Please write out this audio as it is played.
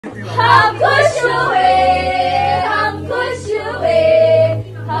हम खुश हुए, हम खुश हुए,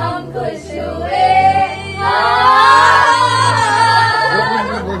 हम खुश हुए।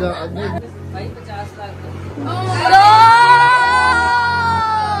 भाई 50 लाख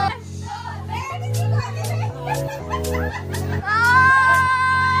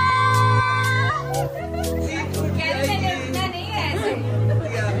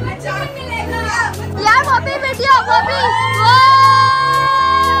यार वो भी वीडियो वो भी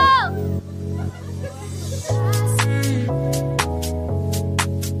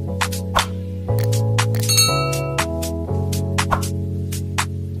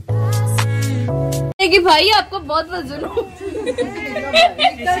कि भाई आपको बहुत वजन हो।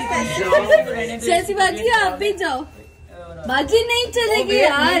 जैसी बाजी आप भी जाओ, बाजी नहीं चलेगी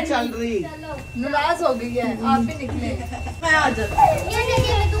यार, चल रही नाराज हो गई है, आप भी निकले। मैं आ जाता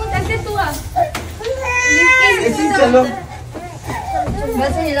तू आ चलो।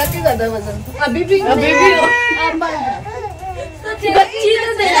 वैसे हीरा क्यों करता वजन अभी भी हो। बच्ची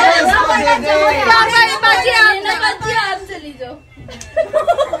तो दे बाजी आप चली जाओ।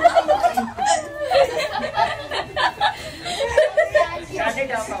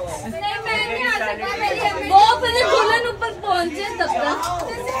 वो अपने दुल्हन ऊपर पहुंचे तब तक।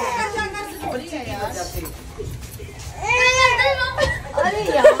 अरे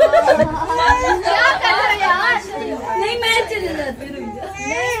यार क्या कर रहे हो यार? नहीं मैं चले जाती हूँ।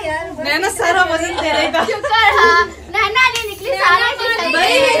 नहीं यार नैना सारा वजन तेरे का। नैना नहीं निकली सारा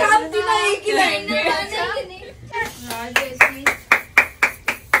भाई हम तीनों एक ही लाइन में।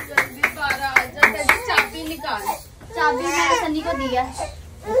 चाबी निकाल, चाबी मैंने सनी को दिया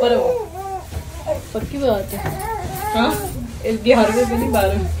ऊपर हो पक्की बात है। हाँ 11वें पे नहीं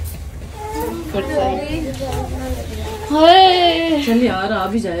 12वें। चल यार आ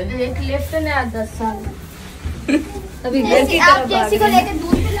भी जाए। एक लिफ्ट ने 10 साल अभी घर की तरफ जैसी को लेकर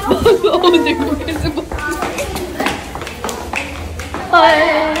दूध पिलाओ। देखो कैसे भागो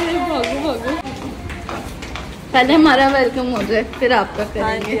भागो। पहले हमारा वेलकम हो जाए फिर आपका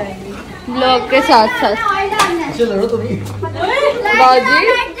करेंगे ब्लॉग के साथ साथ। लड़ो तो नहीं बाजी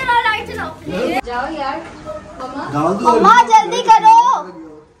जाओ यार मम्मा जल्दी करो।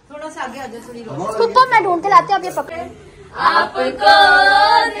 थोड़ा सा आगे आ जाओ थोड़ी। खुद तो मैं ढूंढ के लाती हूँ, आप ये पकड़े। आपको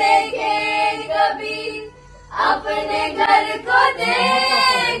देखे कभी अपने घर को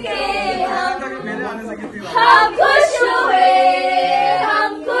देखे हम खुश हुए,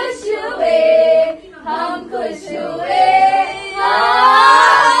 हम खुश हुए, हम खुश हुए।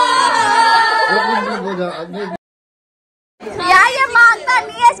 यार ये मांगता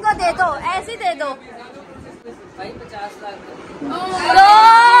नहीं है, इसको दे दो, ऐसे दे दो। भाई 50 लाख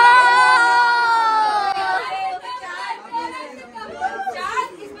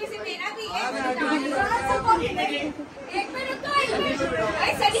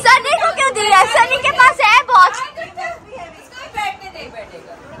सनी को क्यों दिया? सनी के पास है बहुत।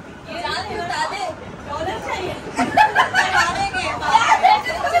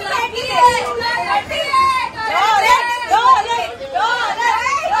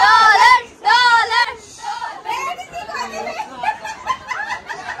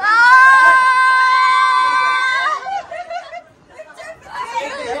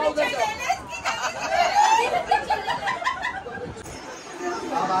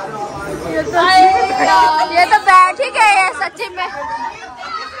 ये तो बैठ ही गए हैं सच्ची में।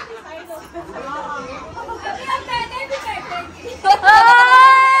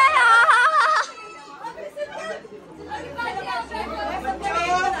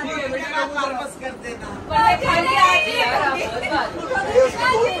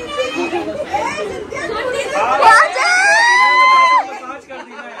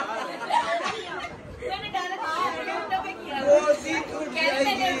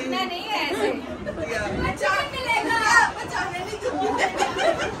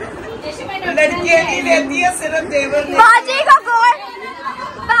 लड़कियां नहीं लेती है सिर्फ देवर। बाजी को गोल्ड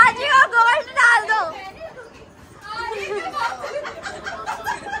डाल दो।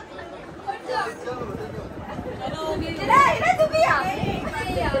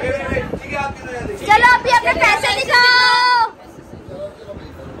 चलो अभी अपने पैसे दिखाओ।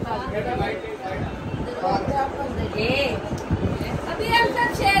 अभी हम सब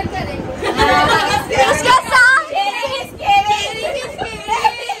शेयर करेंगे इसके साथ।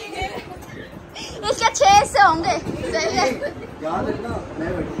 इसके 6 से होंगे। सही है याद रखना मैं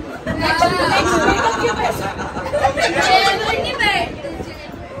बैठूंगा।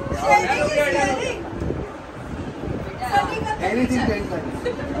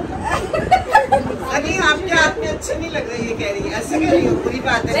 अभी आपके हाथ में अच्छे नहीं लग रही है, कह रही है ऐसे कह रही हो। पूरी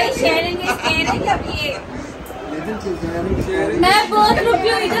बात है शेयरिंग इज केयरिंग। अब ये लेकिन मैं बहुत रुकी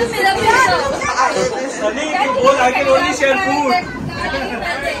हुई इधर मेरा Sunny you both I can only share food.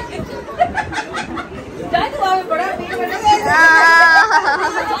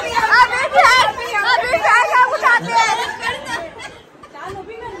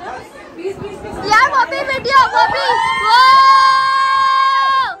 यार बॉबी वीडियो बॉबी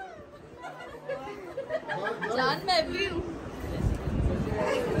जान मैं भी हूँ।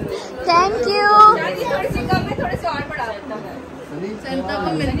 Thank you. थोड़ी सी कम है, थोड़े से और बढ़ा देता है। संता को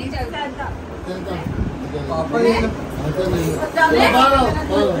मिल नहीं चलता।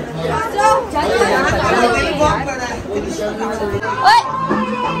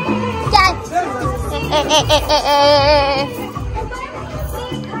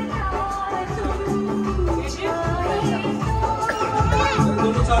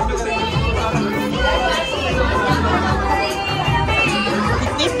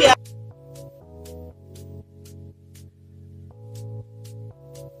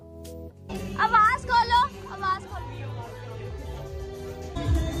 आवाज खोलो, आवाज खोलो।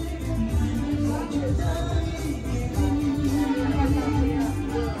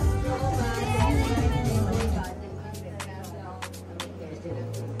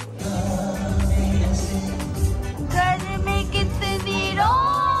 घर में कितनी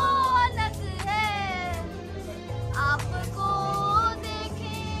रौनक है, आपको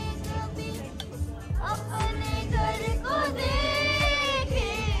देखे कभी अपने घर को देखे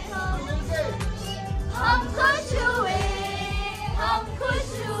हम खुश हुए, हम खुश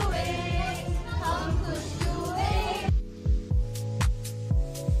हुए, हम खुश हुए।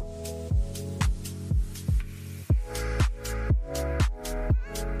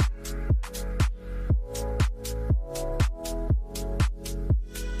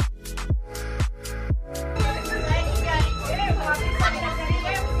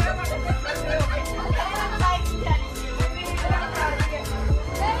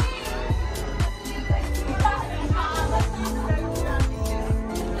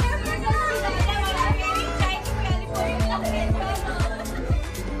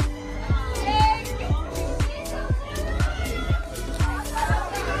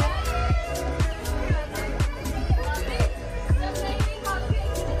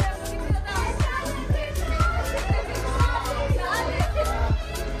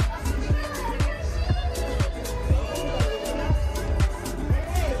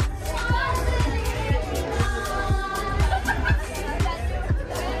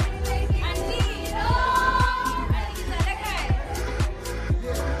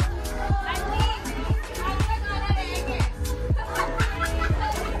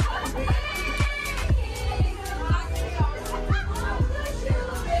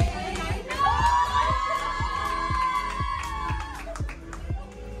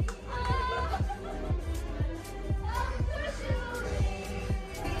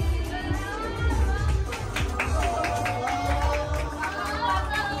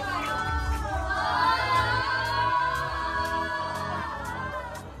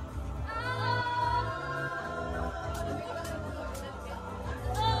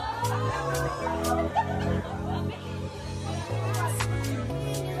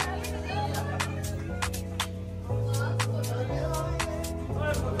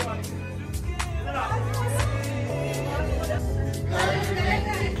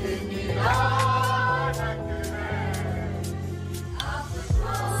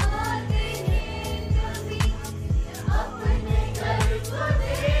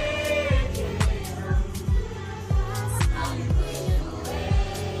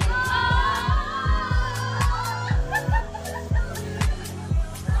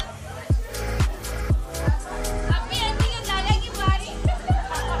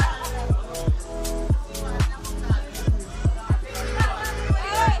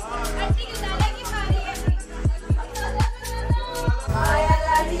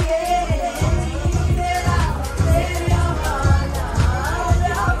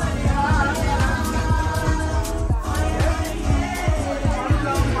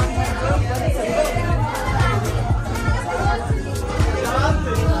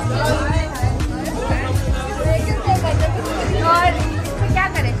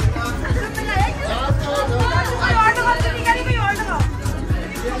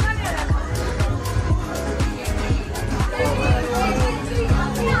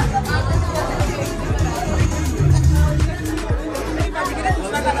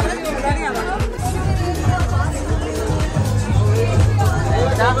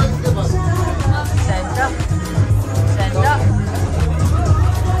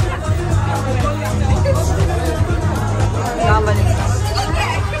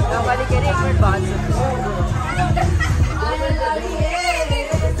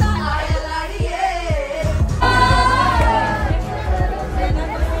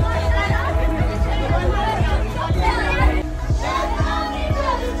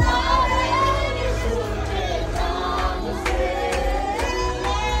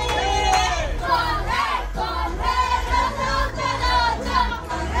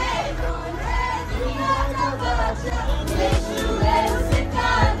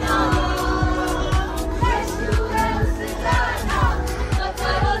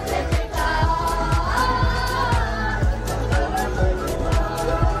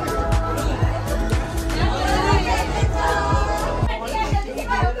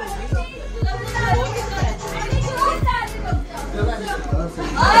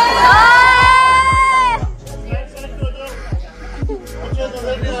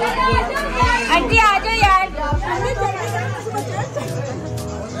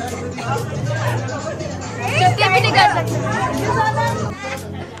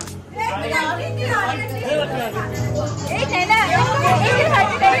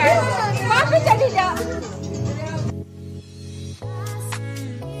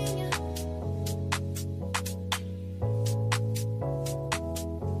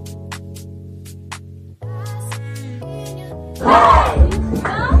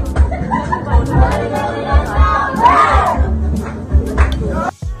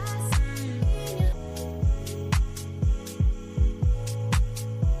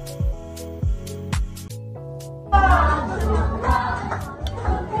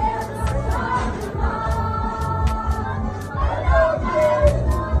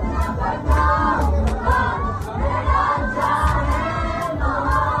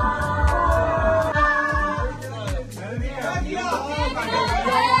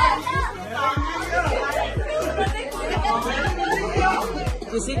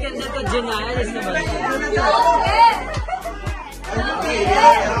 किसी के अंदर तो जिन आया